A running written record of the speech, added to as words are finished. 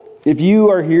If you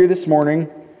are here this morning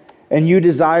and you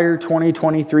desire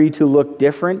 2023 to look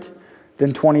different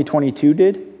than 2022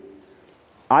 did,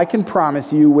 I can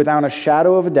promise you without a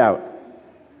shadow of a doubt,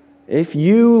 if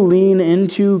you lean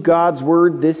into God's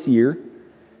Word this year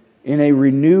in a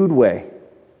renewed way,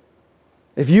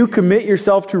 if you commit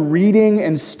yourself to reading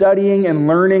and studying and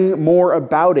learning more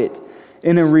about it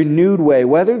in a renewed way,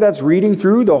 whether that's reading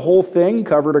through the whole thing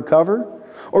cover to cover,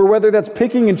 or whether that's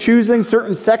picking and choosing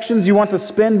certain sections you want to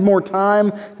spend more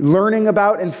time learning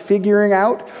about and figuring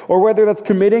out, or whether that's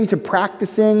committing to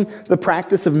practicing the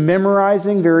practice of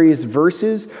memorizing various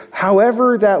verses,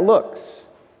 however that looks,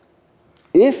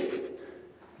 if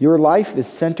your life is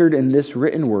centered in this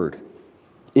written word,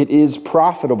 it is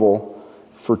profitable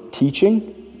for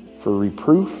teaching, for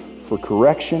reproof, for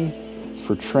correction,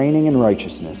 for training in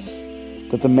righteousness,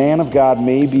 that the man of God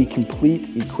may be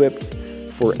complete, equipped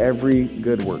for every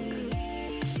good work.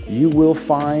 You will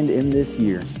find in this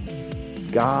year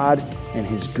God and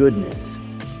His goodness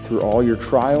through all your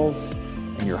trials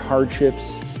and your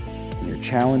hardships and your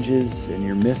challenges and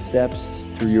your missteps,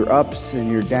 through your ups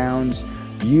and your downs.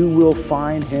 You will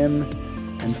find Him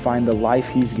and find the life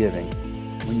He's giving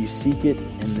when you seek it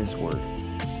in this word.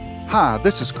 Hi,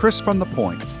 this is Chris from The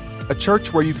Point, a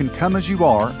church where you can come as you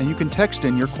are and you can text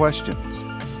in your questions.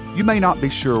 You may not be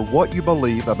sure what you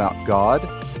believe about God,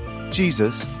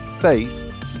 Jesus, faith,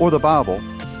 or the Bible,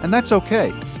 and that's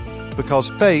okay, because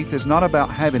faith is not about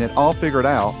having it all figured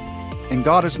out, and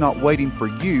God is not waiting for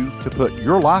you to put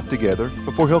your life together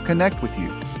before He'll connect with you.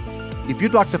 If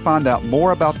you'd like to find out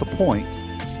more about The Point,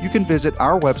 you can visit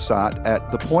our website at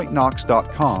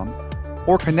thepointknox.com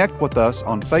or connect with us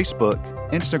on Facebook,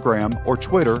 Instagram, or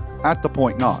Twitter at The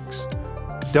Point Knox.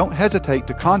 Don't hesitate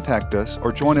to contact us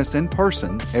or join us in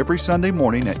person every Sunday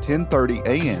morning at 10:30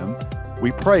 a.m.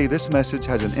 We pray this message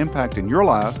has an impact in your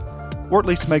life, or at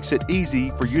least makes it easy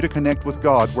for you to connect with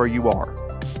God where you are.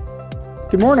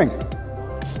 Good morning.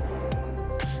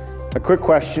 A quick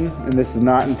question, and this is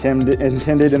not intended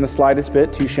in the slightest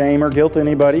bit to shame or guilt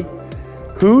anybody.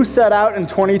 Who set out in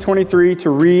 2023 to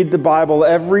read the Bible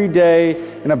every day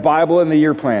in a Bible in the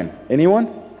Year plan?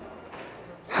 Anyone?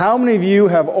 How many of you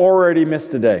have already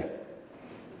missed a day?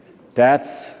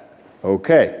 That's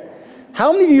okay.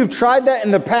 How many of you have tried that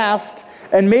in the past,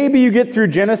 and maybe you get through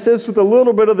Genesis with a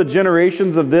little bit of the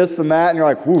generations of this and that, and you're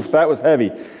like, woof, that was heavy.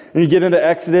 And you get into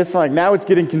Exodus, and like, now it's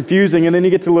getting confusing, and then you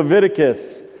get to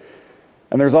Leviticus,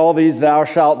 and there's all these thou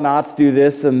shalt nots do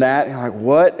this and that, and you're like,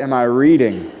 what am I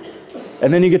reading?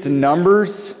 And then you get to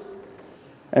Numbers,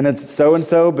 and it's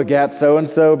so-and-so begat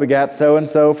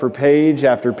so-and-so for page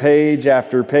after page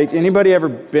after page. Anybody ever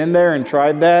been there and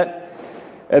tried that?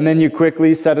 And then you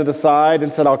quickly set it aside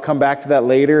and said, I'll come back to that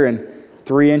later, and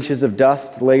 3 inches of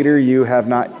dust later, you have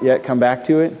not yet come back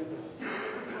to it?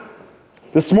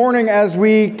 This morning, as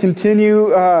we continue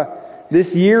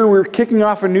this year, we're kicking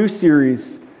off a new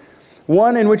series.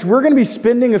 One in which we're going to be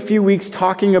spending a few weeks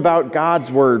talking about God's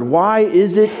Word. Why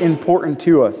is it important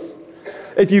to us?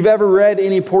 If you've ever read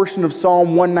any portion of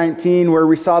Psalm 119 where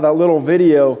we saw that little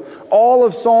video, all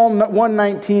of Psalm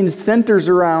 119 centers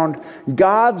around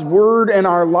God's Word and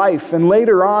our life. And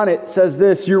later on it says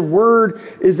this, your Word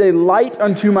is a light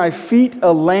unto my feet,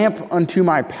 a lamp unto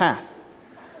my path.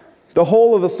 The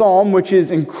whole of the Psalm, which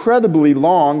is incredibly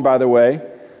long, by the way,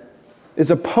 is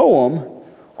a poem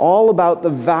all about the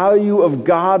value of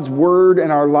God's Word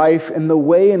in our life and the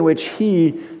way in which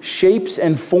He shapes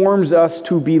and forms us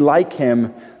to be like Him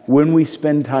when we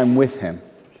spend time with Him.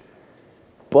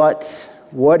 But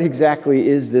what exactly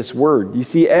is this Word? You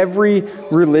see, every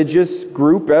religious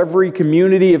group, every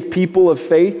community of people of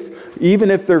faith,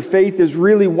 even if their faith is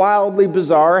really wildly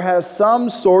bizarre, has some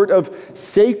sort of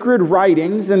sacred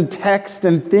writings and text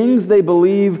and things they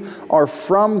believe are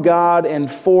from God and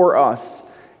for us,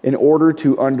 in order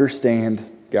to understand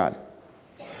God.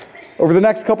 Over the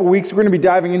next couple weeks, we're going to be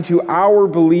diving into our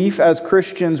belief as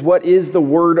Christians, what is the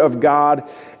Word of God,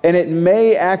 and it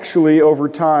may actually, over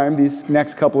time, these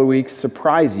next couple of weeks,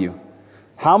 surprise you.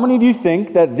 How many of you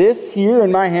think that this here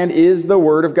in my hand is the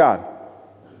Word of God?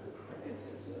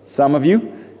 Some of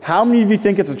you. How many of you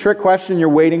think it's a trick question, you're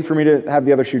waiting for me to have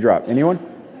the other shoe drop? Anyone?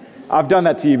 I've done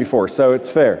that to you before, so it's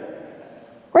fair.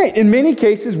 Right, in many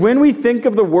cases, when we think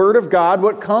of the Word of God,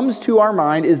 what comes to our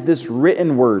mind is this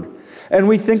written Word. And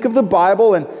we think of the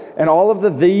Bible and all of the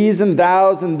these and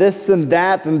thous and this and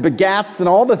that and begats and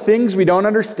all the things we don't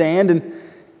understand.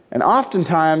 And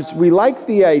oftentimes, we like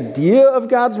the idea of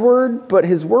God's Word, but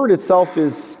His Word itself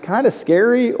is kind of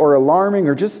scary or alarming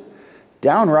or just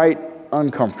downright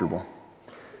uncomfortable.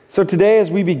 So today, as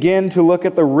we begin to look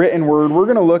at the written Word, we're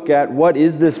going to look at what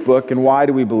is this book and why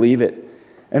do we believe it?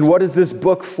 And what is this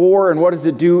book for, and what does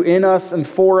it do in us and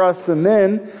for us? And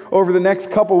then, over the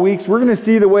next couple weeks, we're going to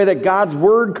see the way that God's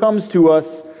Word comes to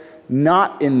us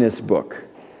not in this book.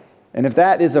 And if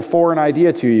that is a foreign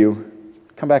idea to you,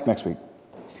 come back next week.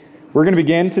 We're going to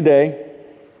begin today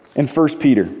in 1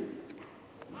 Peter.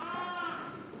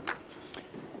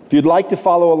 If you'd like to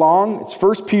follow along, it's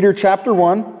 1 Peter chapter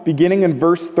 1, beginning in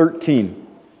verse 13.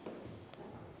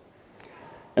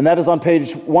 And that is on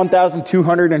page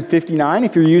 1259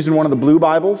 if you're using one of the blue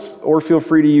Bibles, or feel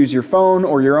free to use your phone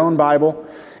or your own Bible.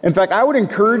 In fact, I would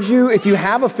encourage you, if you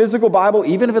have a physical Bible,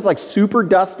 even if it's like super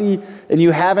dusty and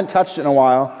you haven't touched it in a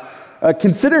while,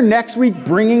 consider next week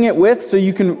bringing it with so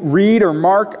you can read or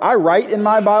mark. I write in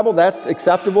my Bible. That's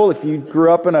acceptable. If you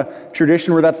grew up in a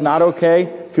tradition where that's not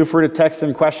okay, feel free to text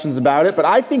in questions about it. But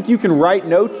I think you can write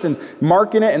notes and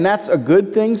mark in it, and that's a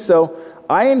good thing. So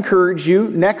I encourage you,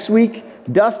 next week,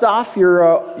 dust off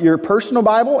your personal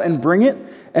Bible and bring it,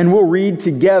 and we'll read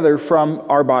together from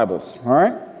our Bibles. All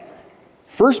right?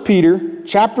 1 Peter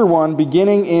chapter 1,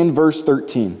 beginning in verse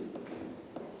 13.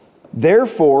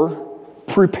 Therefore,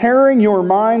 preparing your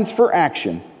minds for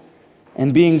action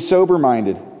and being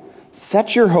sober-minded,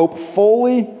 set your hope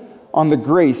fully on the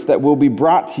grace that will be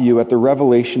brought to you at the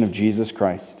revelation of Jesus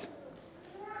Christ.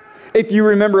 If you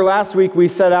remember last week, we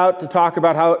set out to talk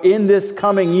about how in this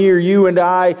coming year, you and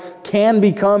I can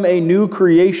become a new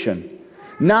creation.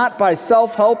 Not by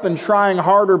self-help and trying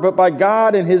harder, but by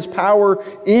God and His power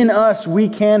in us, we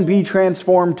can be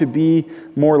transformed to be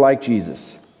more like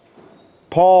Jesus.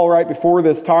 Paul, right before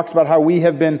this, talks about how we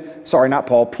have been,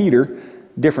 Peter,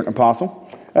 different apostle.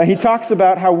 He talks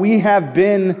about how we have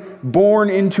been born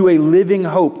into a living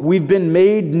hope. We've been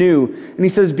made new. And he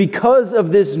says, because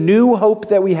of this new hope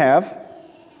that we have,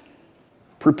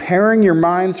 preparing your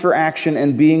minds for action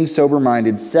and being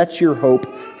sober-minded, set your hope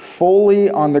fully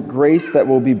on the grace that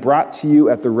will be brought to you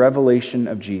at the revelation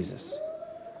of Jesus.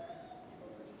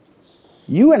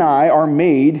 You and I are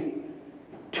made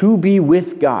to be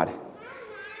with God,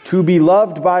 to be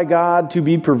loved by God, to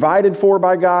be provided for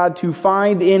by God, to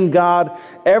find in God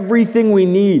everything we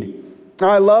need.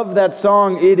 I love that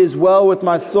song, It Is Well With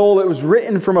My Soul. It was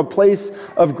written from a place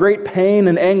of great pain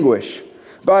and anguish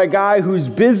by a guy whose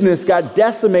business got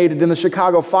decimated in the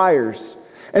Chicago fires.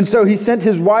 And so he sent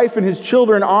his wife and his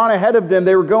children on ahead of them.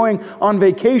 They were going on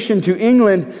vacation to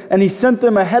England, and he sent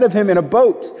them ahead of him in a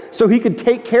boat so he could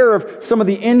take care of some of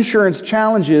the insurance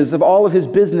challenges of all of his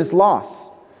business loss.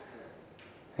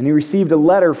 And he received a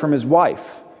letter from his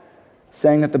wife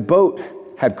saying that the boat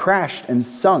had crashed and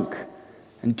sunk,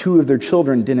 and 2 of their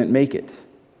children didn't make it.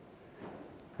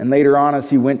 And later on, as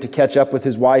he went to catch up with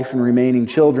his wife and remaining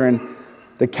children,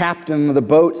 the captain of the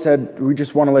boat said, we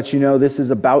just want to let you know this is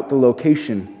about the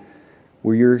location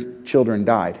where your children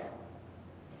died.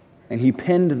 And he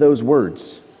penned those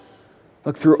words.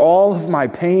 Look, through all of my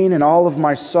pain and all of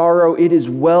my sorrow, it is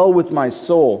well with my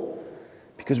soul,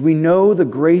 because we know the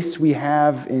grace we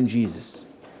have in Jesus.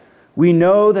 We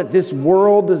know that this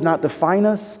world does not define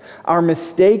us. Our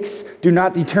mistakes do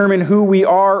not determine who we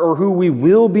are or who we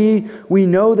will be. We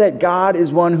know that God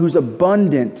is one who's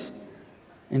abundant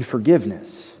in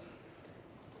forgiveness.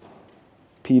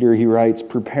 Peter, he writes,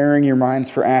 preparing your minds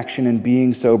for action and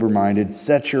being sober-minded,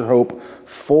 set your hope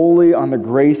fully on the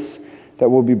grace that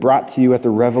will be brought to you at the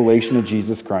revelation of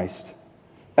Jesus Christ.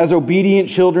 As obedient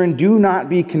children, do not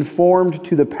be conformed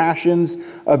to the passions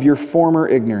of your former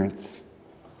ignorance.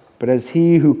 But as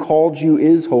He who called you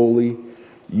is holy,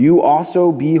 you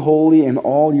also be holy in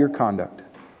all your conduct.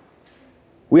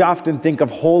 We often think of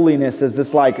holiness as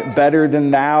this like better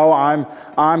than thou,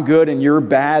 I'm good and you're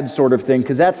bad sort of thing,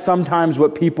 because that's sometimes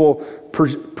what people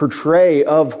portray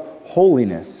of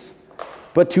holiness.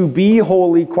 But to be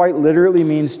holy quite literally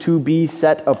means to be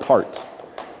set apart,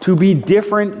 to be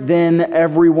different than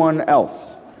everyone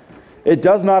else. It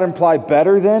does not imply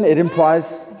better than, it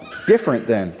implies different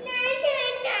than.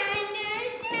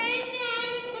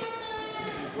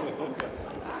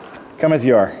 Come as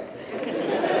you are.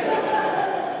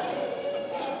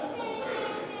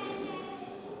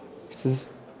 It says,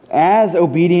 as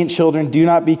obedient children, do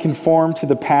not be conformed to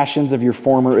the passions of your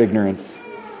former ignorance.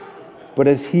 But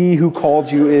as He who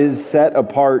called you is set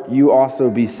apart, you also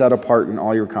be set apart in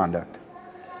all your conduct.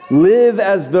 Live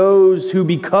as those who,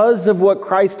 because of what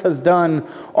Christ has done,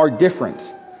 are different.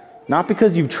 Not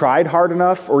because you've tried hard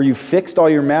enough or you've fixed all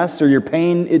your mess or your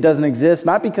pain, it doesn't exist.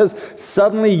 Not because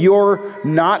suddenly you're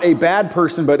not a bad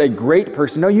person but a great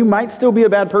person. No, you might still be a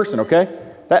bad person, okay?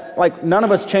 That, like, none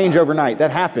of us change overnight.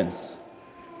 That happens.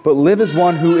 But live as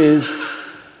one who is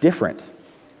different,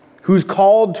 who's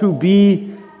called to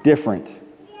be different.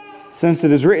 Since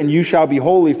it is written, you shall be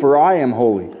holy, for I am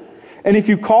holy. And if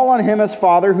you call on him as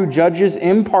Father who judges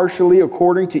impartially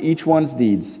according to each one's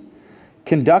deeds,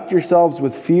 conduct yourselves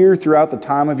with fear throughout the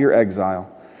time of your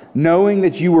exile, knowing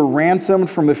that you were ransomed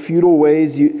from the futile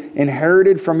ways you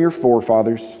inherited from your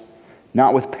forefathers,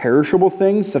 not with perishable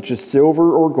things such as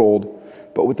silver or gold,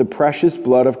 but with the precious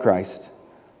blood of Christ,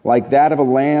 like that of a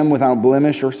lamb without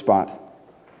blemish or spot.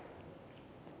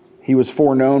 He was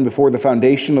foreknown before the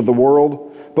foundation of the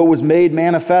world, but was made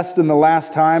manifest in the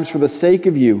last times for the sake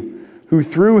of you, who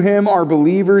through him are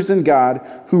believers in God,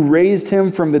 who raised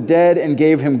him from the dead and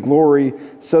gave him glory,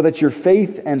 so that your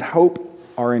faith and hope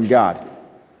are in God.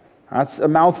 That's a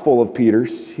mouthful of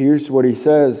Peter's. Here's what he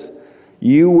says.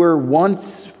 You were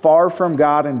once far from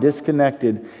God and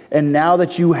disconnected, and now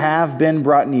that you have been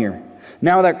brought near,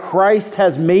 now that Christ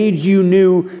has made you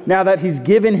new, now that he's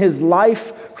given his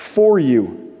life for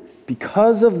you,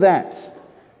 because of that,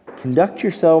 conduct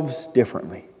yourselves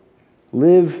differently.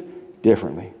 Live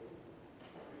differently.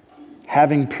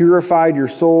 Having purified your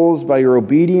souls by your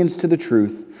obedience to the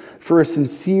truth, for a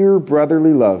sincere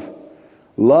brotherly love,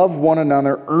 love one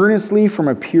another earnestly from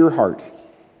a pure heart,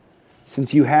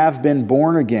 since you have been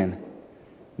born again,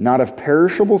 not of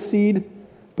perishable seed,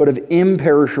 but of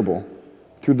imperishable,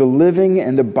 through the living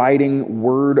and abiding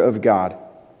Word of God.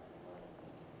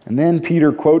 And then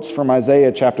Peter quotes from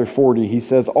Isaiah chapter 40. He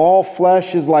says, all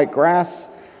flesh is like grass,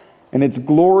 and its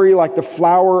glory like the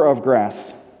flower of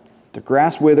grass. The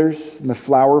grass withers and the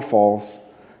flower falls,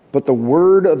 but the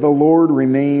word of the Lord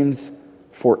remains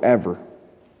forever.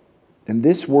 And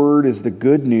this word is the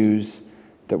good news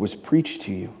that was preached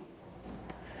to you.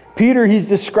 Peter, he's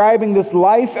describing this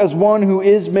life as one who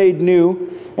is made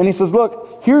new. And he says,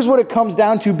 look, here's what it comes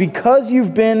down to. Because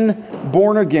you've been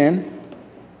born again,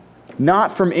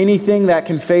 not from anything that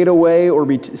can fade away or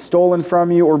be stolen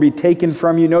from you or be taken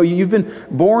from you. No, you've been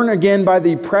born again by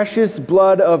the precious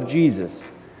blood of Jesus.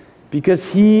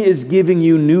 Because he is giving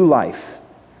you new life.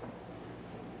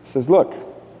 He says, look,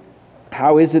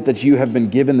 how is it that you have been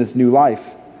given this new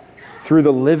life? Through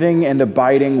the living and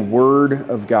abiding Word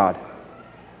of God.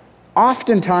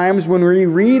 Oftentimes when we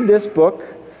read this book,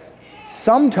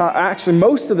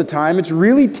 most of the time, it's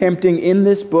really tempting in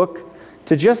this book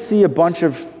to just see a bunch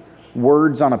of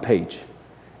words on a page.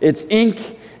 It's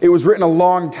ink. It was written a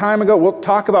long time ago. We'll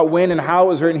talk about when and how it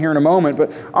was written here in a moment.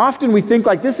 But often we think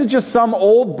like this is just some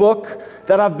old book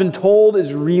that I've been told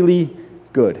is really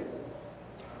good.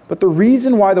 But the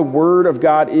reason why the Word of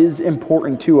God is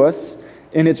important to us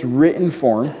in its written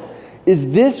form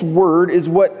is this Word is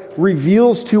what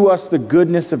reveals to us the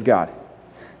goodness of God.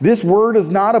 This Word is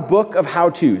not a book of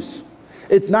how-tos.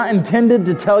 It's not intended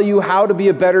to tell you how to be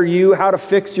a better you, how to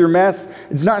fix your mess.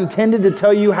 It's not intended to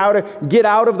tell you how to get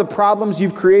out of the problems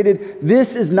you've created.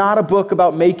 This is not a book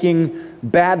about making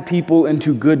bad people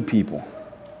into good people.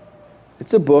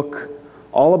 It's a book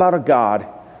all about a God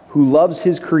who loves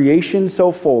his creation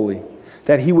so fully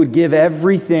that he would give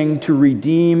everything to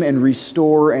redeem and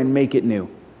restore and make it new.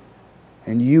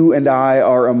 And you and I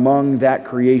are among that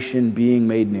creation being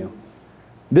made new.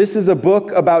 This is a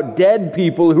book about dead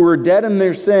people who are dead in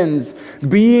their sins,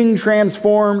 being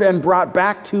transformed and brought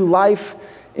back to life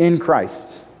in Christ.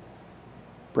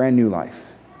 Brand new life.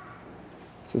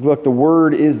 It says, look, the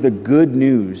Word is the good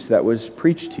news that was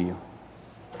preached to you.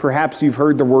 Perhaps you've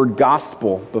heard the word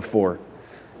gospel before.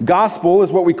 Gospel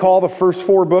is what we call the first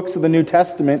 4 books of the New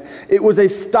Testament. It was a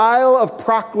style of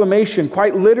proclamation,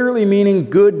 quite literally meaning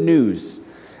good news.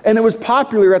 And it was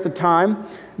popular at the time.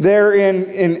 There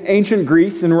in ancient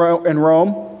Greece and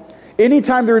Rome,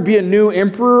 anytime there would be a new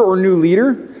emperor or new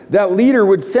leader, that leader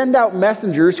would send out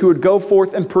messengers who would go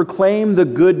forth and proclaim the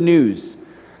good news.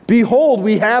 Behold,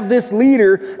 we have this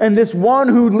leader, and this one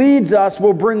who leads us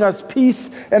will bring us peace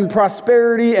and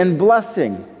prosperity and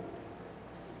blessing.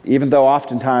 Even though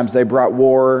oftentimes they brought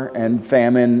war and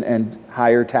famine and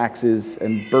higher taxes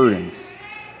and burdens.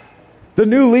 The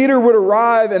new leader would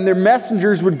arrive and their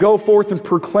messengers would go forth and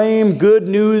proclaim good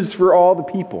news for all the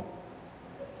people.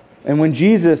 And when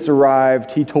Jesus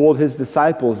arrived, he told his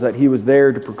disciples that he was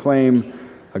there to proclaim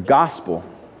a gospel,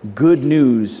 good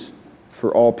news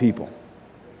for all people.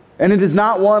 And it is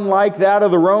not one like that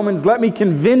of the Romans. Let me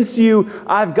convince you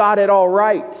I've got it all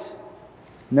right.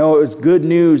 No, it was good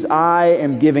news. I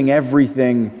am giving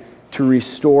everything to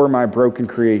restore my broken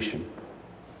creation.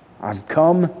 I've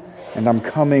come and I'm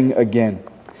coming again.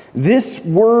 This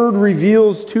Word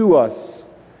reveals to us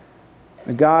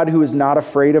a God who is not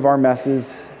afraid of our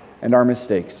messes and our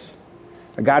mistakes.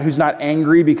 A God who's not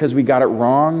angry because we got it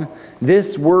wrong.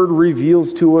 This Word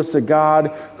reveals to us a God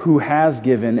who has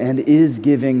given and is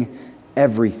giving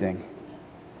everything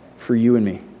for you and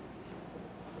me.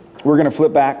 We're going to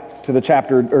flip back to the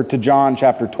chapter, or to John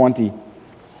chapter 20.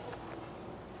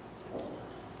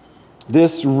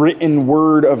 This written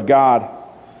word of God.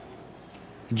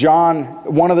 John,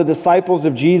 one of the disciples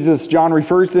of Jesus, John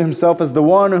refers to himself as the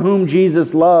one whom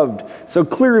Jesus loved. So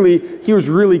clearly, he was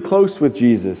really close with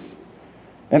Jesus.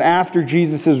 And after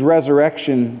Jesus'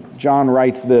 resurrection, John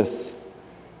writes this.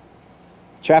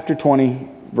 Chapter 20,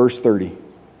 verse 30.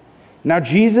 Now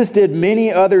Jesus did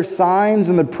many other signs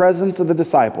in the presence of the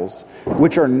disciples,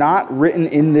 which are not written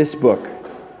in this book.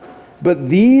 But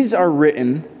these are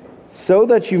written so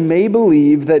that you may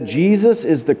believe that Jesus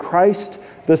is the Christ,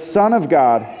 the Son of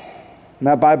God, and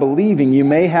that by believing you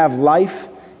may have life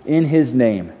in his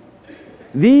name.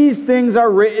 These things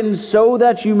are written so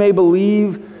that you may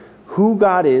believe who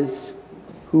God is,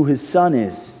 who his Son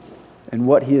is, and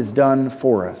what he has done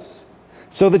for us,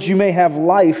 so that you may have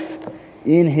life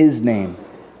in his name.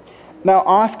 Now,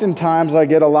 oftentimes I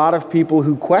get a lot of people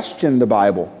who question the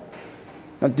Bible.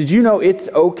 Now, did you know it's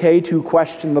okay to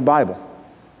question the Bible?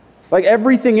 Like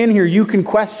everything in here you can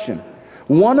question.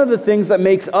 One of the things that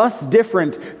makes us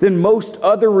different than most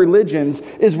other religions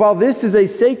is while this is a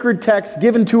sacred text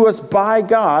given to us by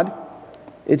God,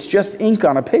 it's just ink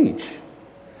on a page.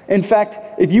 In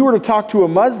fact, if you were to talk to a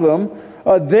Muslim,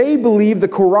 they believe the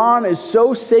Quran is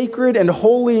so sacred and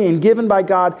holy and given by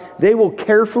God, they will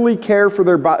carefully care for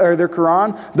their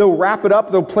Quran. They'll wrap it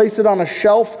up, they'll place it on a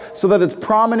shelf so that it's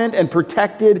prominent and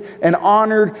protected and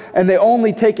honored, and they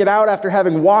only take it out after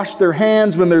having washed their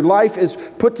hands when their life is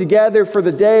put together for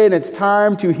the day and it's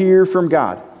time to hear from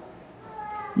God.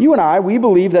 You and I, we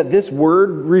believe that this word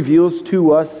reveals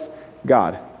to us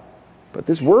God. But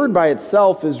this word by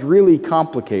itself is really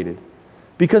complicated,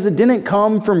 because it didn't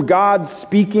come from God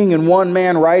speaking and one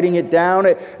man writing it down.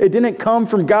 It didn't come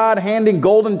from God handing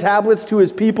golden tablets to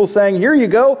his people saying, here you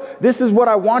go, this is what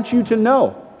I want you to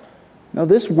know. Now,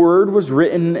 this word was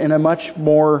written in a much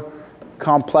more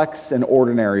complex and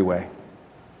ordinary way.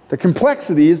 The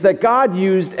complexity is that God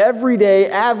used everyday,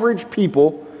 average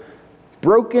people,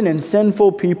 broken and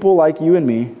sinful people like you and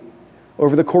me,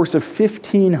 over the course of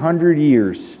 1,500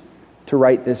 years to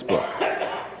write this book.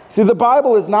 See, the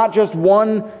Bible is not just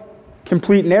one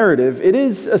complete narrative. It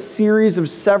is a series of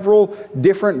several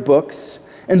different books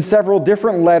and several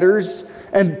different letters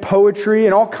and poetry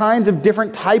and all kinds of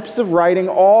different types of writing,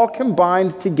 all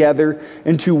combined together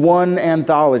into one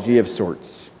anthology of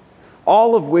sorts,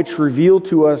 all of which reveal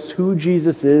to us who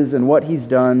Jesus is and what he's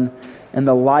done and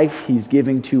the life he's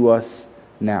giving to us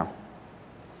now.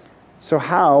 So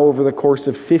how, over the course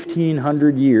of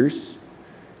 1,500 years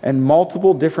and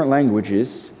multiple different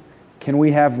languages, can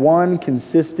we have one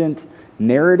consistent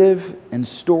narrative and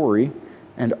story,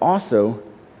 and also,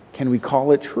 can we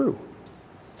call it true?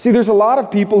 See, there's a lot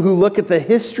of people who look at the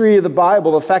history of the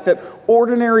Bible, the fact that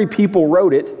ordinary people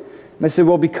wrote it, and they say,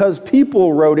 well, because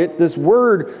people wrote it, this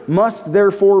word must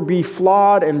therefore be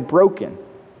flawed and broken.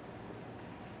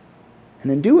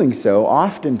 And in doing so,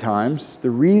 oftentimes,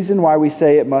 the reason why we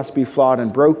say it must be flawed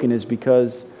and broken is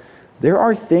because there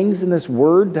are things in this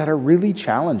word that are really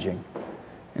challenging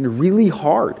and really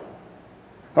hard.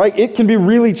 Like, it can be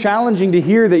really challenging to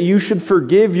hear that you should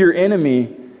forgive your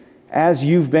enemy as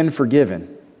you've been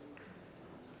forgiven.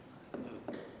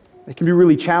 It can be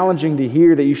really challenging to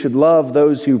hear that you should love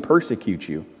those who persecute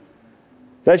you,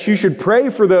 that you should pray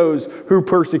for those who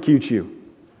persecute you.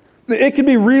 It can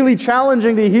be really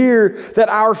challenging to hear that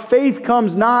our faith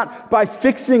comes not by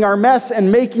fixing our mess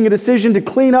and making a decision to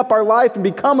clean up our life and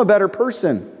become a better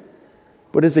person,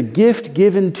 but as a gift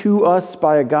given to us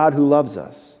by a God who loves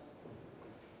us.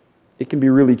 It can be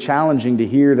really challenging to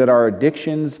hear that our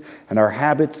addictions and our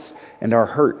habits and our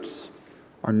hurts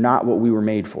are not what we were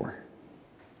made for,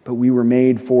 but we were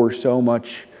made for so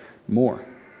much more.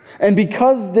 And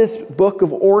because this book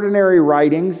of ordinary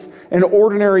writings and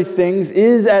ordinary things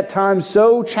is at times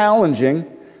so challenging,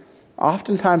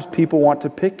 oftentimes people want to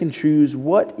pick and choose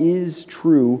what is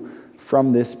true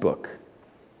from this book.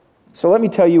 So let me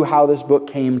tell you how this book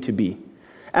came to be.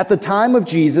 At the time of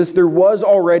Jesus, there was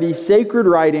already sacred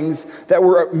writings that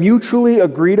were mutually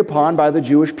agreed upon by the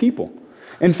Jewish people.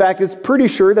 In fact, it's pretty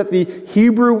sure that the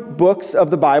Hebrew books of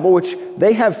the Bible, which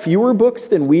they have fewer books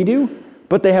than we do,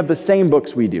 but they have the same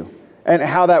books we do. And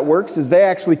how that works is they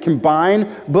actually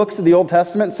combine books of the Old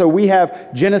Testament. So we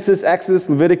have Genesis, Exodus,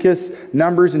 Leviticus,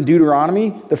 Numbers, and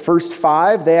Deuteronomy. The first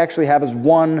 5, they actually have as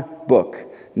one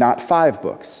book, not 5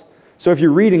 books. So if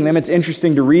you're reading them, it's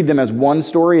interesting to read them as one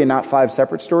story and not 5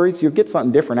 separate stories. You'll get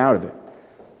something different out of it.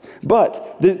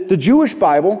 But the Jewish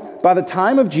Bible, by the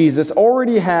time of Jesus,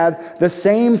 already had the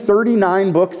same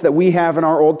 39 books that we have in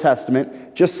our Old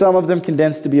Testament, just some of them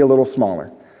condensed to be a little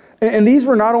smaller. And these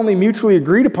were not only mutually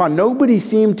agreed upon, nobody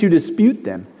seemed to dispute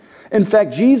them. In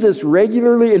fact, Jesus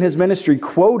regularly in his ministry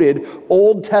quoted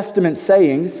Old Testament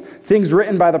sayings, things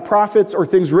written by the prophets or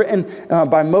things written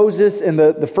by Moses in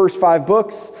the first 5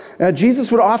 books.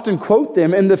 Jesus would often quote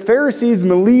them, and the Pharisees and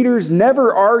the leaders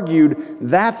never argued,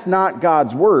 that's not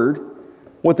God's word.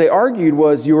 What they argued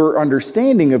was, your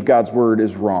understanding of God's word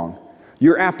is wrong.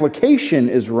 Your application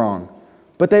is wrong.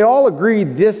 But they all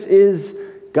agreed this is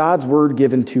God's word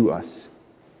given to us.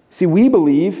 See, we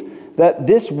believe that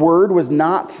this word was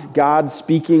not God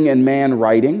speaking and man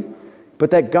writing,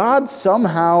 but that God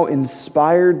somehow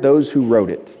inspired those who wrote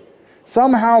it.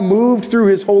 Somehow moved through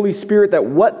his Holy Spirit that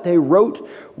what they wrote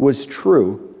was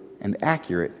true and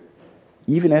accurate,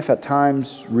 even if at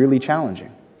times really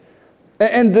challenging.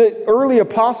 And the early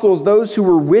apostles, those who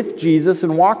were with Jesus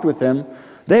and walked with him,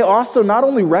 they also not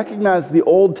only recognized the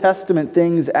Old Testament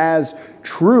things as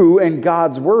true and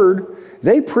God's word,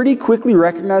 they pretty quickly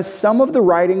recognized some of the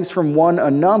writings from one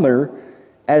another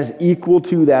as equal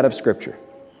to that of Scripture.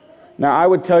 Now, I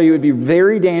would tell you it would be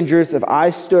very dangerous if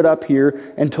I stood up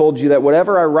here and told you that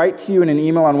whatever I write to you in an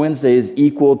email on Wednesday is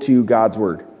equal to God's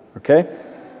word, okay?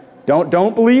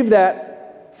 Don't believe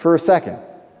that for a second.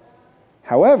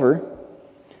 However,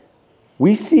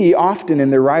 we see often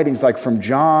in their writings, like from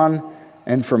John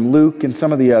and from Luke and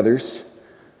some of the others,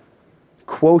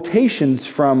 quotations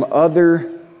from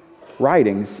other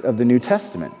writings of the New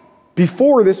Testament.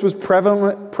 Before this was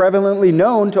prevalently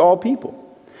known to all people.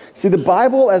 See, the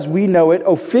Bible as we know it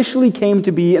officially came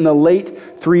to be in the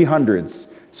late 300s,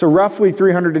 so roughly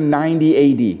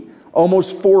 390 AD,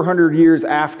 almost 400 years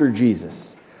after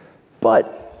Jesus.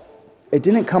 But it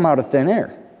didn't come out of thin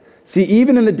air. See,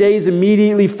 even in the days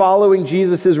immediately following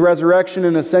Jesus' resurrection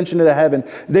and ascension to heaven,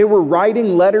 they were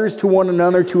writing letters to one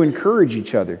another to encourage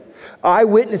each other.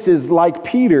 Eyewitnesses like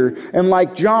Peter and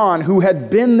like John, who had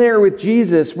been there with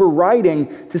Jesus, were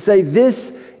writing to say,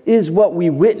 this is what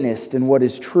we witnessed and what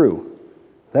is true.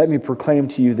 Let me proclaim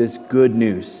to you this good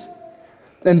news.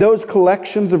 And those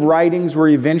collections of writings were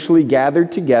eventually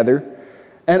gathered together,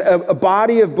 and a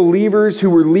body of believers who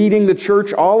were leading the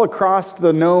church all across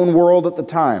the known world at the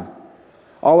time,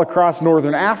 all across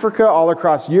Northern Africa, all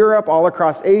across Europe, all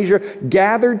across Asia,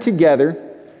 gathered together,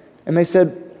 and they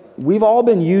said, we've all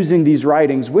been using these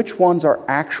writings. Which ones are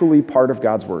actually part of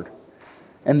God's word?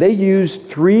 And they used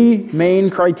 3 main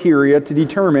criteria to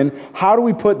determine how do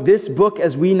we put this book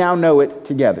as we now know it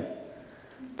together.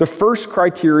 The first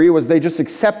criteria was they just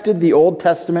accepted the Old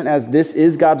Testament as this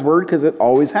is God's word because it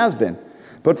always has been.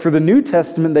 But for the New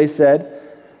Testament, they said,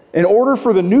 in order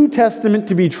for the New Testament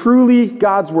to be truly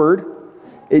God's word,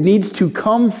 it needs to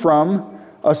come from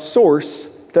a source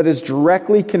that is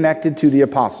directly connected to the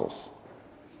apostles.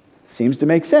 Seems to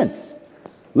make sense.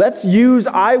 Let's use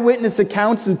eyewitness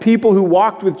accounts and people who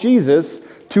walked with Jesus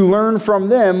to learn from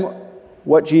them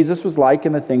what Jesus was like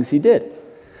and the things he did.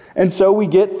 And so we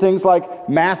get things like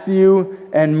Matthew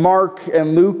and Mark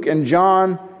and Luke and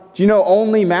John. Do you know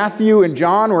only Matthew and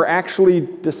John were actually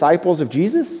disciples of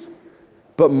Jesus?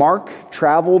 But Mark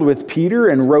traveled with Peter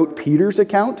and wrote Peter's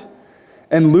account.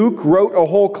 And Luke wrote a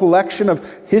whole collection of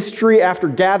history after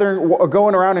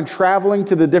going around and traveling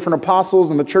to the different apostles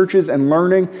and the churches and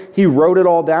learning. He wrote it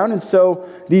all down. And so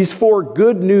these 4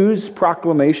 good news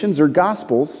proclamations or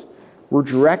gospels were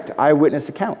direct eyewitness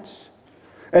accounts.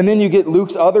 And then you get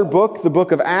Luke's other book, the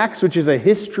book of Acts, which is a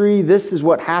history. This is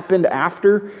what happened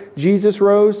after Jesus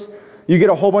rose. You get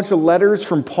a whole bunch of letters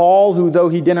from Paul, who, though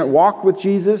he didn't walk with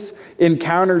Jesus,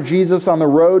 encountered Jesus on the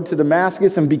road to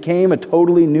Damascus and became a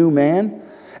totally new man.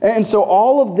 And so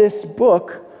all of this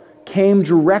book came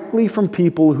directly from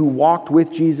people who walked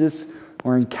with Jesus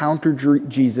or encountered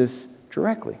Jesus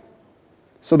directly.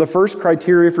 So the first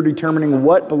criteria for determining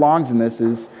what belongs in this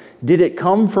is, did it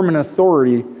come from an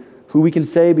authority who we can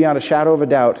say beyond a shadow of a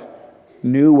doubt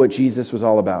knew what Jesus was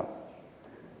all about?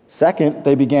 Second,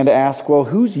 they began to ask, well,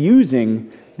 who's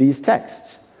using these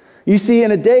texts? You see, in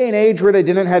a day and age where they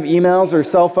didn't have emails or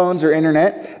cell phones or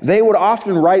internet, they would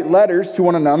often write letters to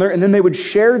one another, and then they would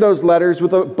share those letters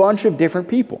with a bunch of different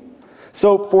people.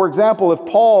 So, for example, if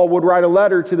Paul would write a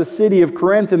letter to the city of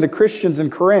Corinth and the Christians in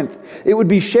Corinth, it would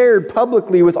be shared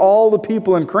publicly with all the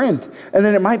people in Corinth, and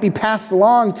then it might be passed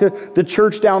along to the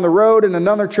church down the road and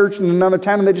another church in another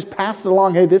town, and they just pass it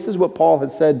along, hey, this is what Paul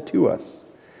has said to us.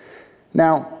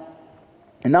 Now,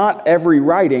 not every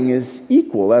writing is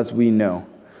equal, as we know.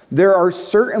 There are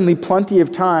certainly plenty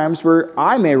of times where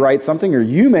I may write something or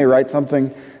you may write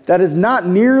something that is not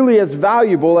nearly as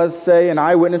valuable as, say, an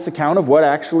eyewitness account of what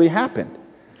actually happened.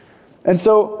 And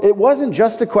so it wasn't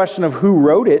just a question of who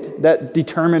wrote it that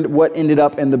determined what ended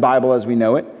up in the Bible as we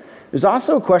know it. There's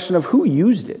also a question of who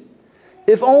used it.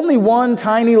 If only one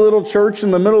tiny little church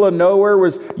in the middle of nowhere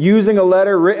was using a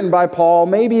letter written by Paul,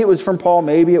 maybe it was from Paul,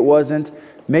 maybe it wasn't,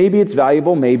 maybe it's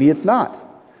valuable, maybe it's not.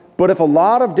 But if a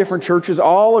lot of different churches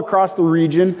all across the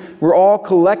region were all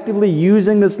collectively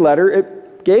using this letter,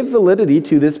 it gave validity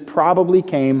to this probably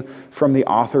came from the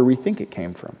author we think it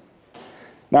came from.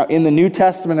 Now, in the New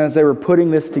Testament, as they were putting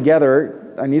this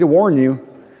together, I need to warn you,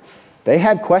 they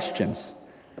had questions.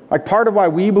 Like, part of why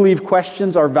we believe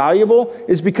questions are valuable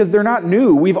is because they're not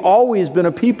new. We've always been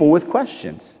a people with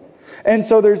questions. And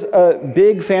so there's a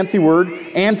big fancy word,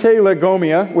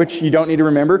 antilegomia, which you don't need to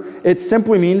remember. It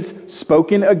simply means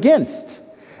spoken against.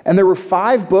 And there were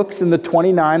 5 books in the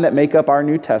 29 that make up our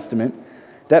New Testament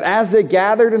that as they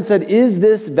gathered and said, is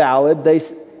this valid?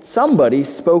 Somebody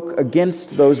spoke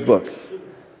against those books.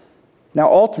 Now,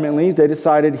 ultimately, they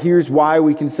decided, here's why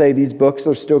we can say these books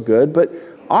are still good. But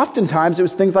oftentimes, it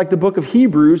was things like the book of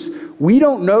Hebrews. We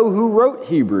don't know who wrote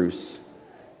Hebrews.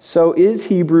 So is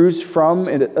Hebrews from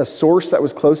a source that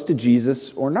was close to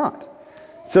Jesus or not?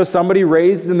 So somebody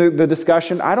raised in the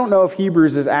discussion, I don't know if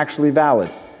Hebrews is actually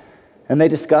valid. And they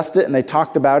discussed it and they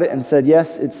talked about it and said,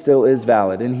 yes, it still is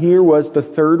valid. And here was the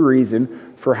third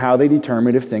reason for how they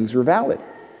determined if things were valid.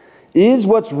 Is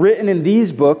what's written in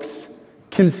these books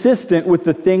consistent with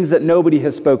the things that nobody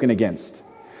has spoken against?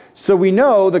 So we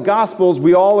know the Gospels,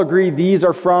 we all agree these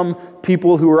are from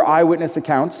people who are eyewitness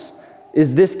accounts.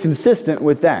 Is this consistent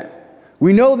with that?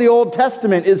 We know the Old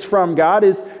Testament is from God.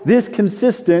 Is this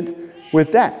consistent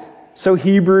with that? So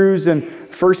Hebrews and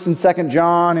 1st and 2nd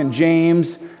John and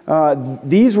James,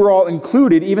 these were all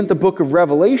included. Even the book of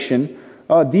Revelation,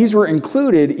 these were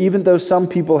included even though some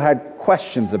people had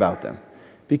questions about them.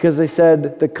 Because they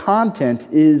said the content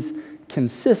is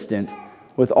consistent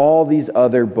with all these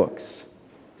other books.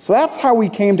 So that's how we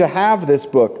came to have this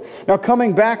book. Now,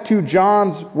 coming back to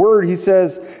John's word, he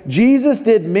says, Jesus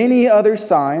did many other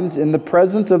signs in the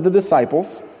presence of the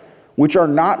disciples, which are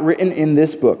not written in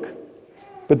this book.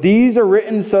 But these are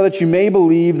written so that you may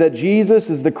believe that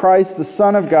Jesus is the Christ, the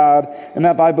Son of God, and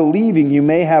that by believing you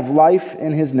may have life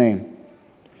in his name.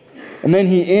 And then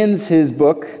he ends his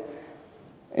book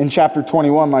in chapter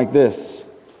 21 like this.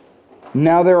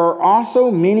 Now there are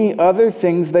also many other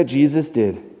things that Jesus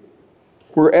did.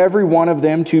 Were every one of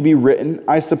them to be written,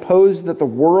 I suppose that the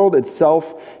world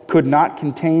itself could not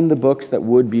contain the books that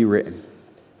would be written.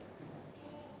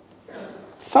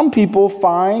 Some people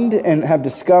find and have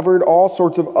discovered all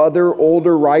sorts of other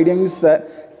older writings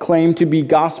that claim to be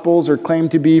gospels or claim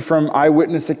to be from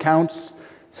eyewitness accounts,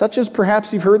 such as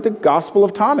perhaps you've heard the Gospel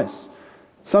of Thomas.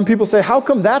 Some people say, how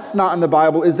come that's not in the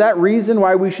Bible? Is that reason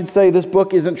why we should say this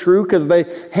book isn't true? Because they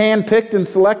handpicked and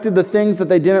selected the things that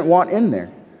they didn't want in there.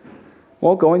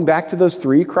 Well, going back to those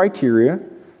 3 criteria,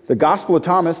 the Gospel of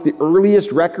Thomas, the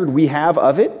earliest record we have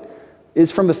of it, is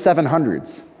from the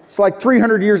 700s. It's like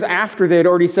 300 years after they had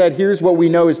already said, here's what we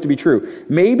know is to be true.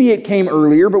 Maybe it came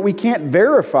earlier, but we can't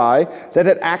verify that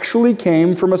it actually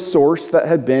came from a source that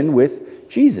had been with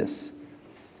Jesus.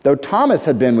 Though Thomas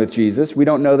had been with Jesus, we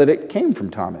don't know that it came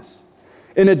from Thomas.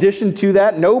 In addition to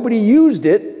that, nobody used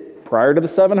it prior to the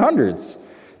 700s.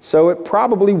 So it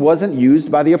probably wasn't used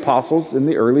by the apostles in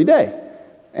the early day.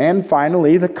 And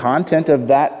finally, the content of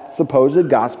that supposed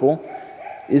gospel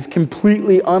is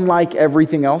completely unlike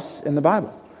everything else in the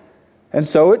Bible. And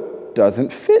so it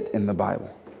doesn't fit in the Bible.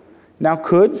 Now,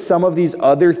 could some of these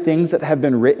other things that have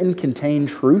been written contain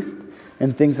truth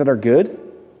and things that are good?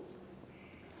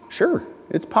 Sure,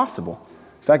 it's possible.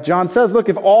 In fact, John says, look,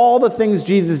 if all the things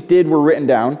Jesus did were written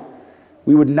down,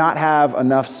 we would not have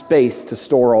enough space to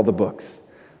store all the books.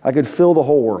 I could fill the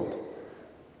whole world.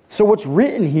 So what's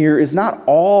written here is not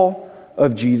all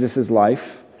of Jesus'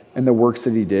 life and the works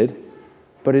that he did,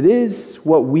 but it is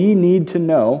what we need to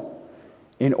know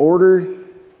in order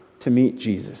to meet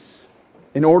Jesus,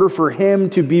 in order for him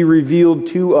to be revealed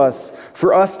to us,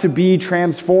 for us to be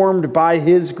transformed by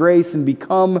his grace and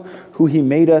become who he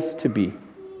made us to be.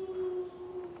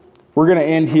 We're going to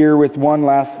end here with one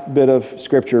last bit of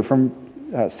scripture from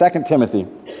 2 Timothy.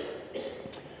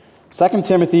 2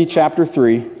 Timothy chapter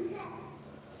 3.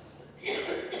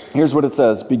 Here's what it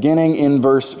says, beginning in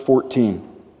verse 14.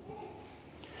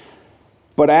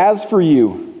 But as for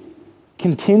you,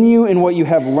 continue in what you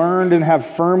have learned and have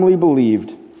firmly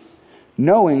believed,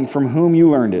 knowing from whom you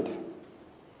learned it,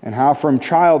 and how from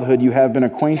childhood you have been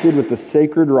acquainted with the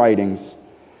sacred writings,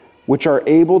 which are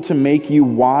able to make you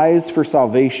wise for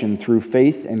salvation through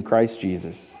faith in Christ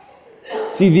Jesus.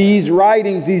 See, these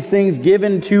writings, these things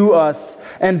given to us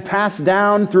and passed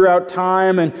down throughout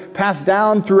time and passed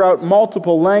down throughout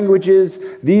multiple languages,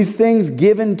 these things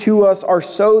given to us are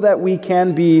so that we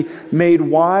can be made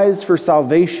wise for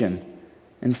salvation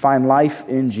and find life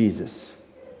in Jesus.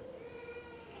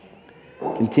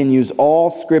 Continues, all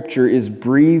Scripture is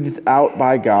breathed out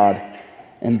by God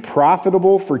and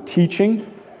profitable for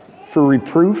teaching, for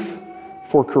reproof,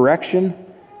 for correction,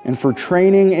 and for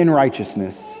training in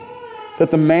righteousness,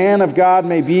 that the man of God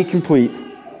may be complete,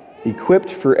 equipped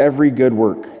for every good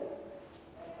work.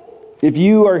 If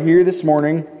you are here this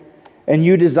morning and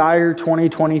you desire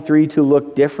 2023 to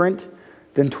look different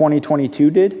than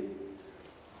 2022 did,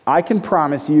 I can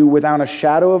promise you without a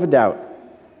shadow of a doubt,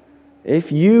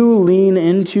 if you lean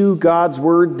into God's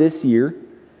Word this year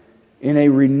in a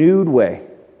renewed way,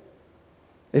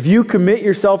 if you commit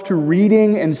yourself to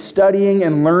reading and studying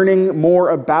and learning more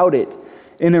about it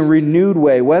in a renewed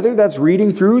way, whether that's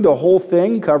reading through the whole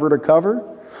thing cover to cover,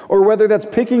 or whether that's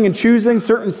picking and choosing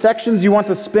certain sections you want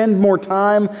to spend more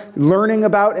time learning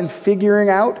about and figuring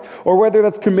out, or whether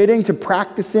that's committing to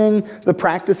practicing the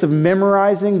practice of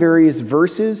memorizing various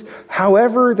verses,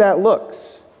 however that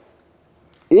looks,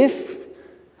 if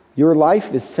your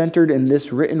life is centered in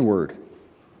this written word,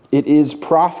 it is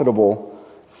profitable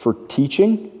for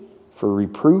teaching, for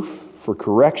reproof, for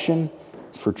correction,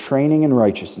 for training in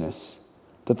righteousness,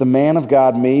 that the man of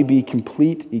God may be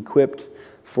complete, equipped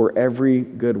for every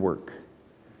good work.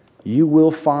 You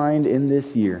will find in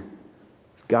this year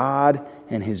God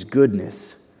and His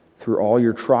goodness through all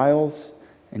your trials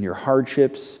and your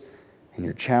hardships and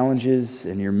your challenges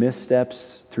and your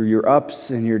missteps, through your ups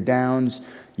and your downs.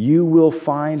 You will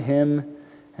find Him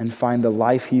and find the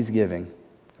life He's giving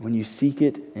when you seek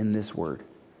it in this Word.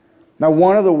 Now,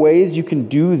 one of the ways you can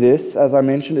do this, as I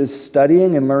mentioned, is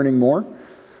studying and learning more.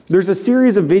 There's a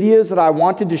series of videos that I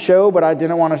wanted to show, but I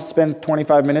didn't want to spend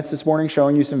 25 minutes this morning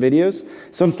showing you some videos.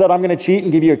 So instead, I'm going to cheat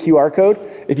and give you a QR code.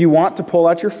 If you want to pull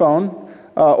out your phone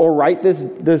or write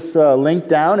this link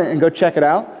down and go check it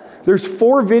out, there's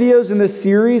 4 videos in this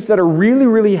series that are really,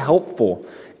 really helpful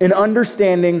in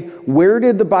understanding where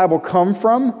did the Bible come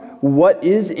from, what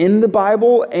is in the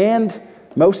Bible, and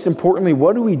most importantly,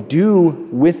 what do we do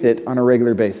with it on a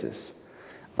regular basis?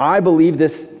 I believe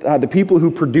the people who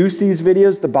produce these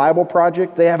videos, the Bible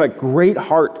Project, they have a great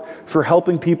heart for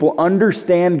helping people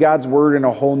understand God's Word in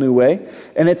a whole new way.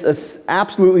 And it's an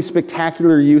absolutely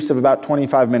spectacular use of about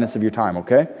 25 minutes of your time,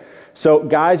 okay? So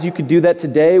guys, you could do that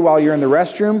today while you're in the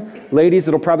restroom. Ladies,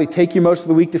 it'll probably take you most of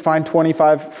the week to find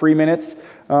 25 free minutes.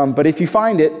 But if you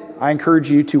find it, I encourage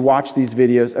you to watch these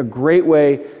videos. A great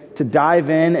way to dive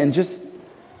in and just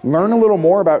learn a little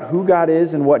more about who God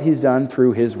is and what He's done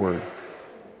through His Word.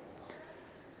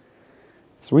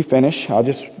 So we finish. I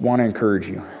just want to encourage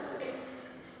you.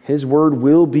 His Word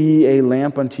will be a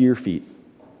lamp unto your feet.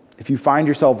 If you find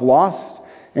yourself lost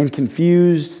and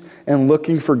confused and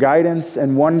looking for guidance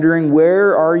and wondering,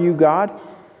 where are you, God?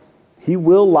 He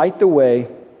will light the way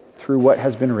through what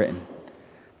has been written.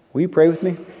 Will you pray with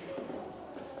me?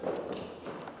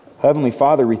 Heavenly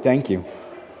Father, we thank you.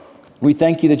 We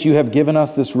thank you that you have given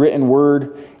us this written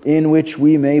word in which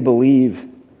we may believe.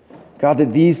 God,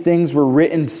 that these things were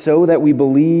written so that we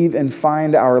believe and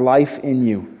find our life in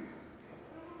you.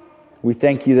 We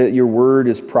thank you that your word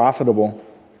is profitable.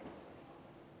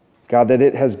 God, that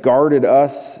it has guarded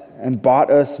us and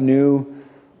bought us new,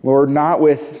 Lord, not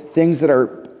with things that are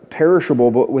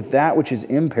perishable, but with that which is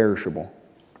imperishable.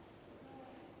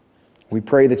 We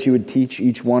pray that you would teach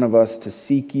each one of us to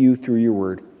seek you through your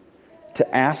word,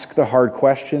 to ask the hard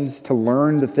questions, to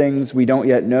learn the things we don't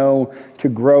yet know, to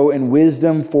grow in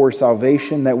wisdom for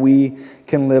salvation, that we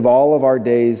can live all of our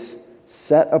days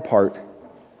set apart,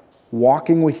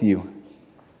 walking with you,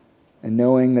 and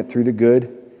knowing that through the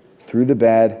good, through the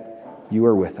bad, you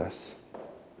are with us.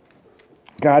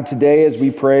 God, today as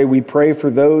we pray for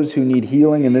those who need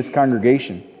healing in this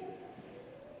congregation.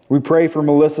 We pray for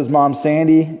Melissa's mom,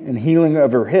 Sandy, and healing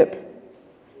of her hip.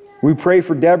 We pray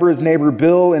for Deborah's neighbor,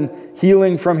 Bill, and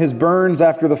healing from his burns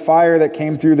after the fire that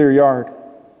came through their yard.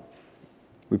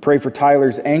 We pray for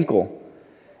Tyler's ankle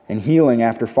and healing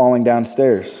after falling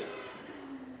downstairs.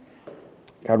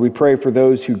 God, we pray for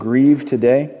those who grieve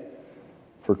today,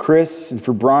 for Chris and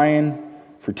for Brian,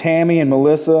 for Tammy and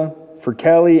Melissa, for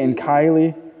Kelly and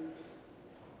Kylie.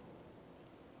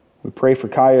 We pray for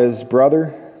Kaya's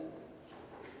brother,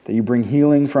 that you bring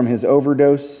healing from his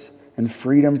overdose and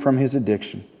freedom from his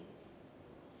addiction.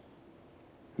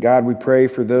 God, we pray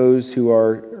for those who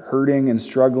are hurting and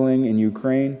struggling in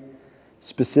Ukraine,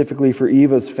 specifically for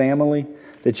Eva's family,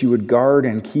 that you would guard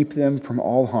and keep them from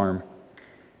all harm.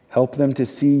 Help them to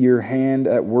see your hand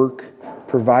at work,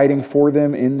 providing for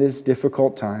them in this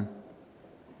difficult time.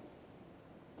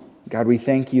 God, we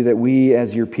thank you that we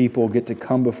as your people get to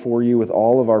come before you with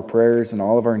all of our prayers and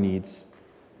all of our needs.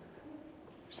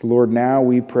 So Lord, now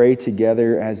we pray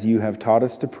together as you have taught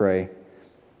us to pray.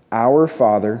 Our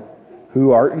Father,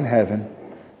 who art in heaven,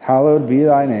 hallowed be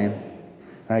thy name.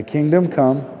 Thy kingdom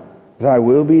come, thy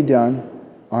will be done,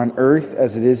 on earth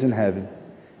as it is in heaven.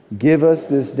 Give us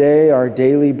this day our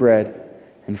daily bread,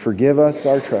 and forgive us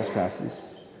our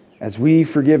trespasses, as we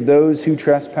forgive those who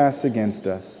trespass against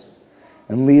us.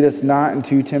 And lead us not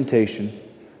into temptation,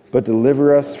 but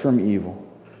deliver us from evil.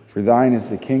 For thine is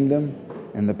the kingdom,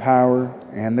 and the power,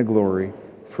 and the glory,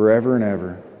 forever and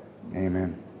ever.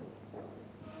 Amen.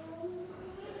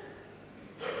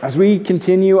 As we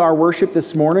continue our worship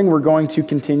this morning, we're going to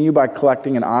continue by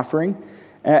collecting an offering.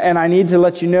 And I need to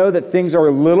let you know that things are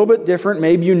a little bit different.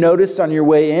 Maybe you noticed on your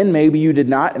way in, maybe you did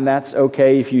not, and that's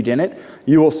okay if you didn't.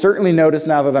 You will certainly notice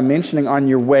now that I'm mentioning on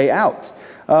your way out.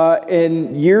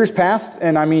 In years past,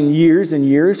 and I mean years and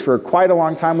years, for quite a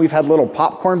long time, we've had little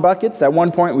popcorn buckets. At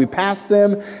one point we passed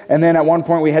them, and then at one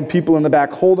point we had people in the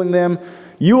back holding them.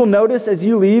 You will notice as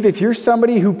you leave, if you're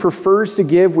somebody who prefers to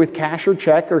give with cash or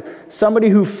check, or somebody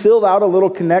who filled out a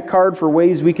little Connect card for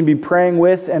ways we can be praying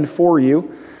with and for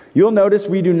you, you'll notice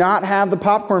we do not have the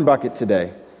popcorn bucket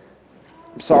today.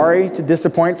 I'm sorry to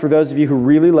disappoint for those of you who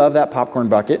really love that popcorn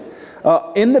bucket.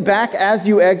 In the back, as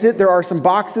you exit, there are some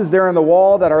boxes there on the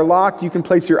wall that are locked. You can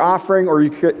place your offering or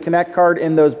your Connect card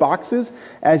in those boxes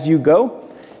as you go.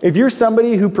 If you're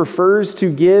somebody who prefers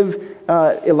to give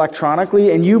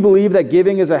electronically and you believe that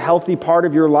giving is a healthy part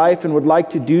of your life and would like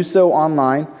to do so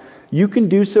online, you can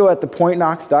do so at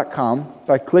thepointknox.com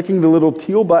by clicking the little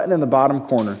teal button in the bottom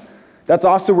corner. That's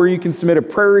also where you can submit a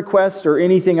prayer request or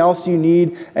anything else you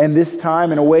need in this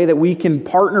time in a way that we can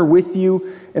partner with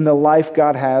you in the life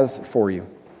God has for you.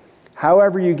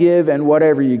 However you give and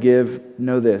whatever you give,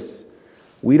 know this: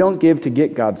 we don't give to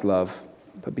get God's love,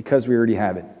 but because we already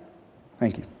have it.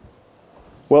 Thank you.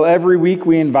 Well, every week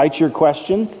we invite your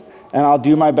questions, and I'll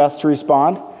do my best to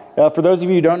respond. For those of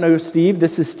you who don't know Steve,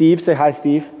 this is Steve. Say hi,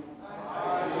 Steve.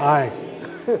 Hi.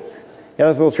 Yeah, that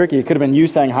was a little tricky. It could have been you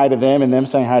saying hi to them and them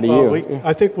saying hi to you.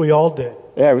 I think we all did.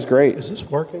 Yeah, it was great. Is this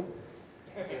working?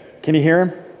 Can you hear him?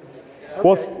 Okay.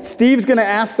 Well, Steve's going to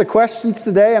ask the questions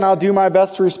today, and I'll do my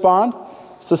best to respond.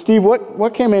 So, Steve,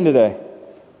 what came in today?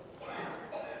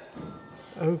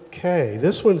 Okay,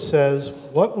 this one says,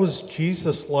 what was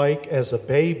Jesus like as a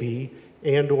baby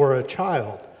and or a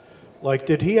child? Like,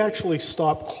 did he actually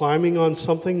stop climbing on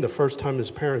something the first time his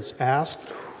parents asked?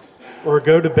 Or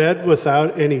go to bed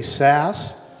without any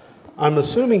sass? I'm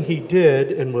assuming he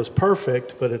did and was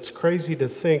perfect, but it's crazy to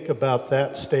think about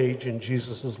that stage in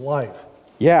Jesus' life.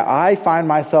 Yeah, I find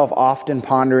myself often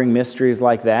pondering mysteries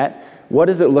like that. What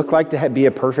does it look like to be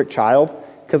a perfect child?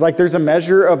 Because there's a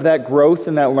measure of that growth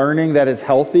and that learning that is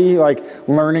healthy, like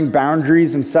learning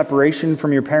boundaries and separation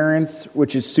from your parents,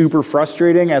 which is super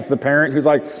frustrating as the parent who's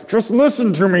like, just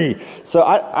listen to me. So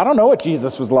I don't know what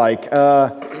Jesus was like.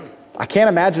 I can't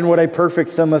imagine what a perfect,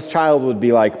 sinless child would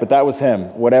be like, but that was him,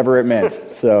 whatever it meant.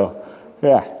 So,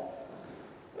 yeah.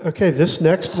 Okay, this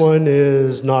next one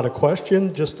is not a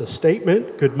question, just a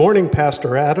statement. Good morning,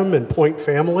 Pastor Adam and Point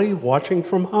family, watching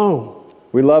from home.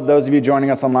 We love those of you joining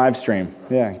us on live stream.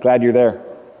 Yeah, glad you're there.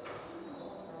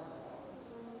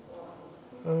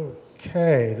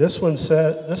 Okay, this one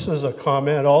said, this is a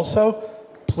comment also.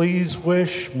 Please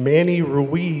wish Manny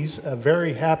Ruiz a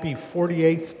very happy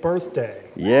 48th birthday.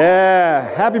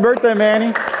 Yeah, happy birthday,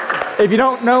 Manny. If you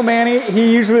don't know Manny,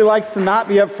 he usually likes to not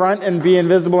be up front and be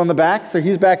invisible in the back, so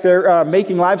he's back there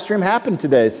making live stream happen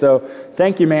today. So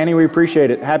thank you, Manny. We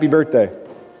appreciate it. Happy birthday.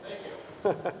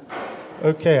 Thank you.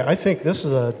 Okay, I think this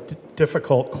is a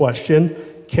difficult question.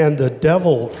 Can the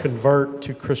devil convert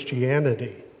to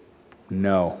Christianity?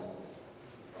 No.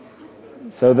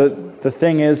 So the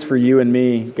thing is, for you and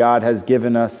me, God has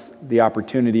given us the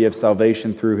opportunity of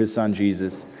salvation through his son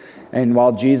Jesus. And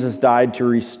while Jesus died to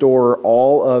restore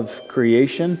all of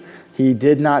creation, he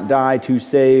did not die to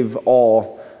save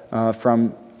all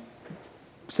from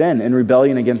sin and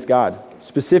rebellion against God.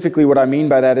 Specifically, what I mean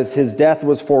by that is his death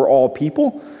was for all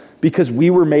people because we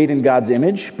were made in God's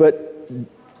image, but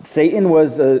Satan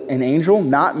was an angel,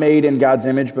 not made in God's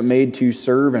image, but made to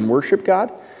serve and worship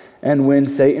God. And when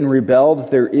Satan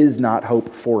rebelled, there is not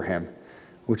hope for him,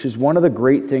 which is one of the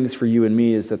great things for you and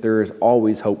me, is that there is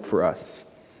always hope for us.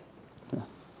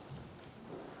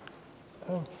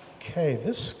 Okay,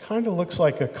 this kind of looks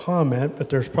like a comment,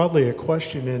 but there's probably a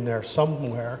question in there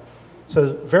somewhere. It says,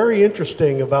 very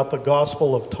interesting about the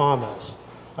Gospel of Thomas.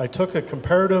 I took a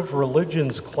comparative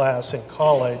religions class in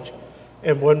college,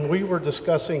 and when we were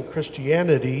discussing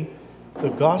Christianity, the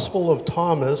Gospel of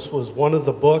Thomas was one of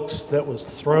the books that was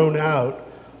thrown out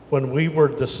when we were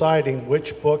deciding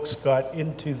which books got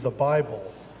into the Bible.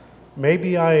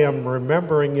 Maybe I am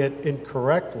remembering it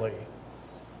incorrectly.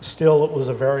 Still, it was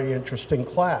a very interesting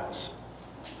class.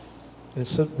 And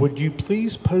so would you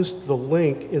please post the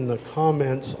link in the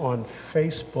comments on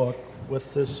Facebook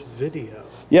with this video?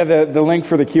 Yeah, the link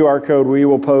for the QR code we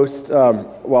will post.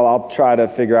 Well, I'll try to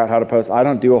figure out how to post. I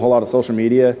don't do a whole lot of social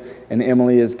media, and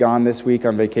Emily is gone this week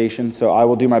on vacation, so I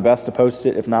will do my best to post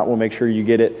it. If not, we'll make sure you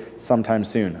get it sometime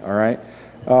soon, all right?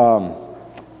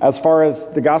 As far as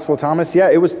the Gospel of Thomas, yeah,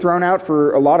 it was thrown out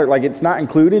for a lot of, it's not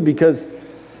included because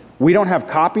we don't have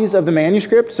copies of the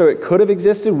manuscript, so it could have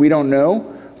existed, we don't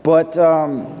know. But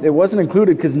it wasn't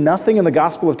included because nothing in the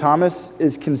Gospel of Thomas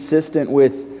is consistent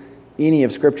with any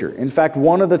of Scripture. In fact,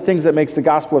 one of the things that makes the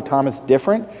Gospel of Thomas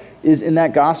different is in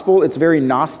that Gospel, it's very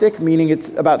Gnostic, meaning it's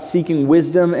about seeking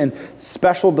wisdom and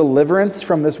special deliverance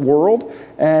from this world.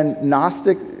 And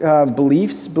Gnostic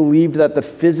beliefs believed that the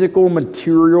physical,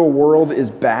 material world is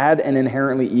bad and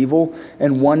inherently evil,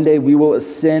 and one day we will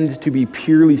ascend to be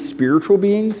purely spiritual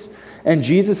beings. And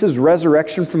Jesus'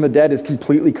 resurrection from the dead is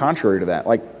completely contrary to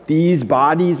that. These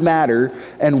bodies matter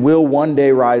and will one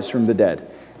day rise from the dead.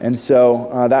 And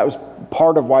so that was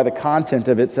part of why the content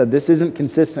of it said this isn't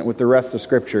consistent with the rest of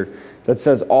Scripture that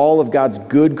says all of God's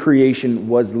good creation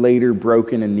was later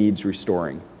broken and needs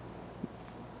restoring.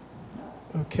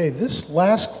 Okay, this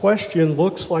last question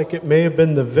looks like it may have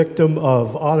been the victim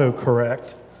of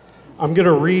autocorrect. I'm going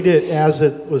to read it as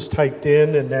it was typed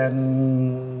in and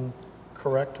then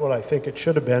correct what I think it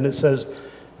should have been. It says,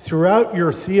 throughout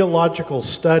your theological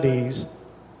studies,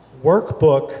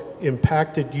 workbook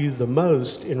impacted you the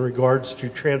most in regards to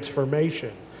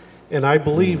transformation. And I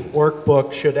believe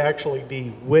workbook should actually be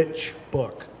which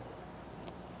book?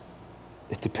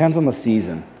 It depends on the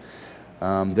season.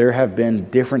 There have been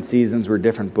different seasons where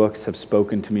different books have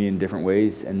spoken to me in different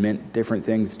ways and meant different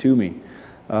things to me.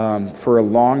 For a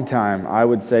long time, I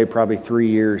would say probably 3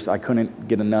 years, I couldn't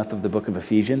get enough of the book of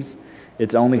Ephesians.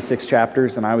 It's only 6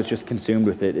 chapters, and I was just consumed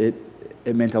with it.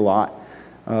 It meant a lot.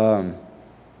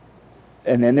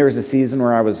 And then there was a season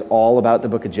where I was all about the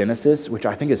book of Genesis, which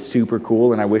I think is super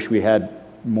cool, and I wish we had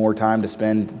more time to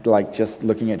spend just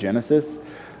looking at Genesis.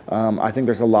 I think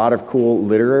there's a lot of cool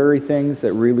literary things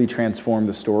that really transform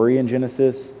the story in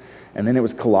Genesis. And then it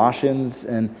was Colossians.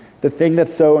 And the thing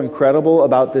that's so incredible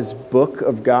about this book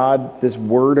of God, this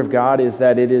Word of God, is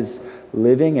that it is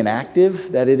living and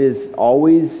active, that it is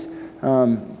always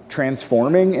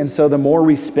transforming. And so the more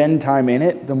we spend time in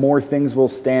it, the more things will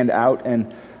stand out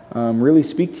and really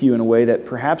speak to you in a way that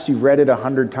perhaps you've read it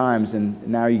 100 times and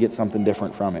now you get something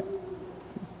different from it.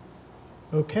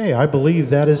 Okay, I believe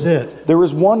that is it. There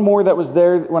was one more that was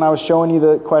there when I was showing you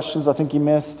the questions I think you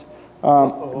missed.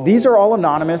 These are all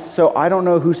anonymous, so I don't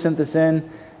know who sent this in,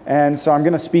 and so I'm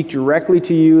going to speak directly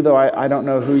to you, though I don't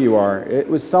know who you are. It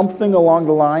was something along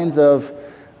the lines of,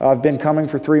 I've been coming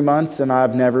for 3 months and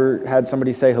I've never had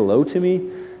somebody say hello to me,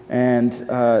 and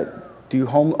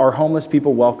are homeless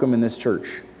people welcome in this church?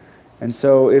 And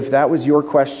so if that was your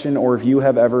question, or if you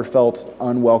have ever felt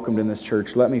unwelcomed in this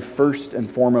church, let me first and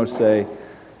foremost say,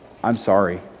 I'm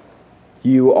sorry.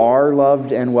 You are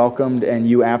loved and welcomed, and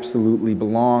you absolutely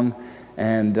belong.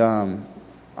 And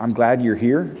I'm glad you're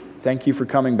here. Thank you for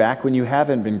coming back when you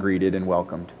haven't been greeted and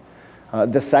welcomed.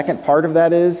 The second part of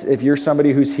that is, if you're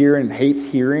somebody who's here and hates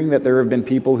hearing that there have been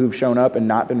people who've shown up and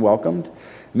not been welcomed,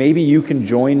 maybe you can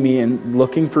join me in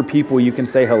looking for people you can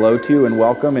say hello to and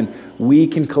welcome, and we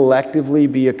can collectively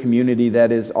be a community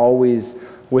that is always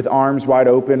with arms wide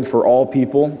open for all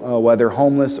people, whether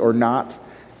homeless or not,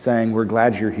 saying, we're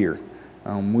glad you're here.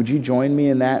 Would you join me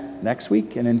in that next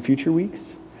week and in future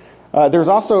weeks? There's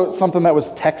also something that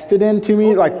was texted in to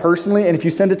me, personally, and if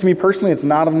you send it to me personally, it's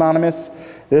not anonymous.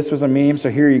 This was a meme, so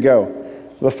here you go.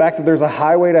 The fact that there's a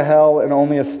highway to hell and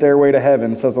only a stairway to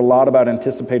heaven says a lot about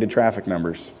anticipated traffic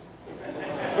numbers.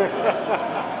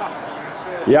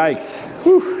 Yikes.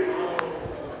 Whew.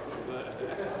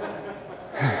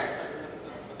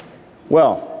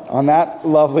 Well, on that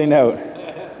lovely note,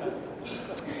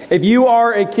 if you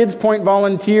are a Kids Point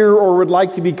volunteer or would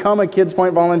like to become a Kids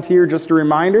Point volunteer, just a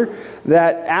reminder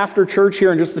that after church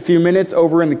here in just a few minutes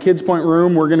over in the Kids Point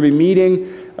room, we're going to be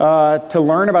meeting to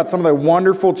learn about some of the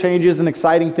wonderful changes and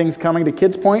exciting things coming to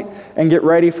Kids Point and get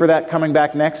ready for that coming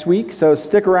back next week. So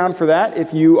stick around for that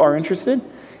if you are interested.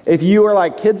 If you are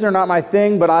like, kids are not my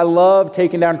thing, but I love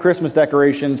taking down Christmas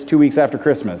decorations 2 weeks after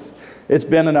Christmas. It's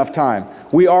been enough time.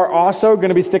 We are also going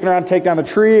to be sticking around to take down the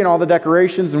tree and all the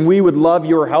decorations, and we would love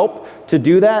your help to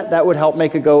do that. That would help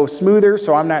make it go smoother,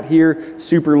 so I'm not here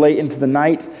super late into the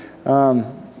night.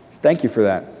 Thank you for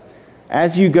that.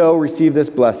 As you go, receive this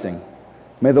blessing.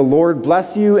 May the Lord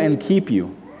bless you and keep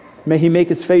you. May he make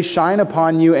his face shine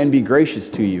upon you and be gracious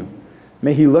to you.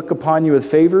 May he look upon you with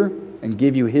favor and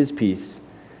give you his peace.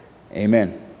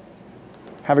 Amen.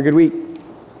 Have a good week.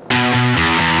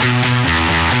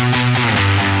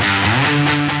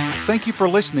 Thank you for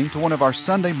listening to one of our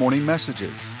Sunday morning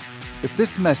messages. If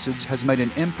this message has made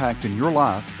an impact in your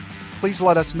life, please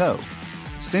let us know.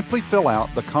 Simply fill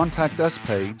out the Contact Us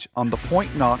page on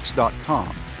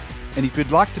thepointknox.com. And if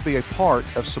you'd like to be a part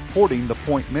of supporting the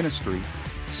Point Ministry,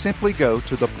 simply go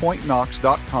to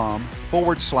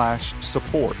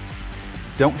thepointknox.com/support.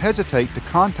 Don't hesitate to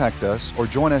contact us or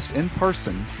join us in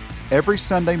person every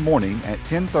Sunday morning at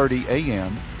 10:30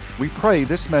 a.m. We pray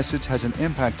this message has an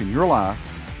impact in your life,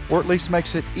 or at least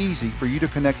makes it easy for you to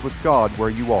connect with God where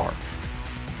you are.